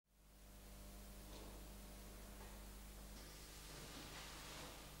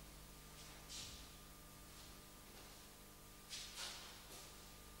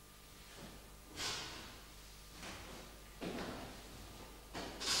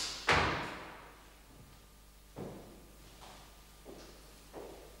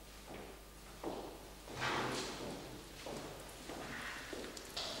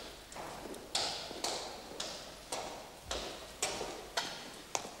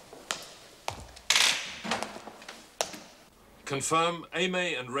Confirm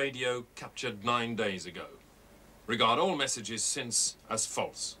Ame and radio captured 9 days ago. Regard all messages since as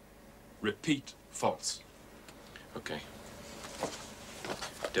false. Repeat, false. Okay.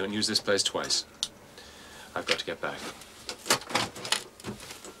 Don't use this place twice. I've got to get back.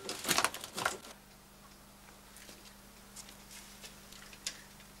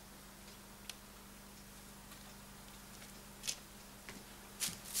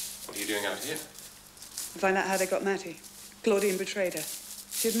 What are you doing out here? Find out how they got Mattie. Claudine betrayed her.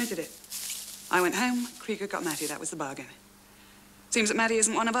 She admitted it. I went home, Krieger got Mattie. That was the bargain. Seems that Mattie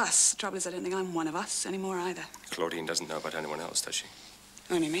isn't one of us. The trouble is, I don't think I'm one of us anymore either. Claudine doesn't know about anyone else, does she?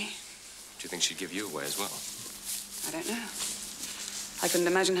 Only me. Do you think she'd give you away as well? I don't know. I couldn't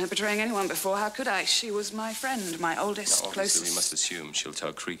imagine her betraying anyone before. How could I? She was my friend, my oldest, Now, obviously, closest. we must assume she'll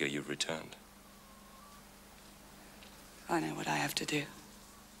tell Krieger you've returned. I know what I have to do.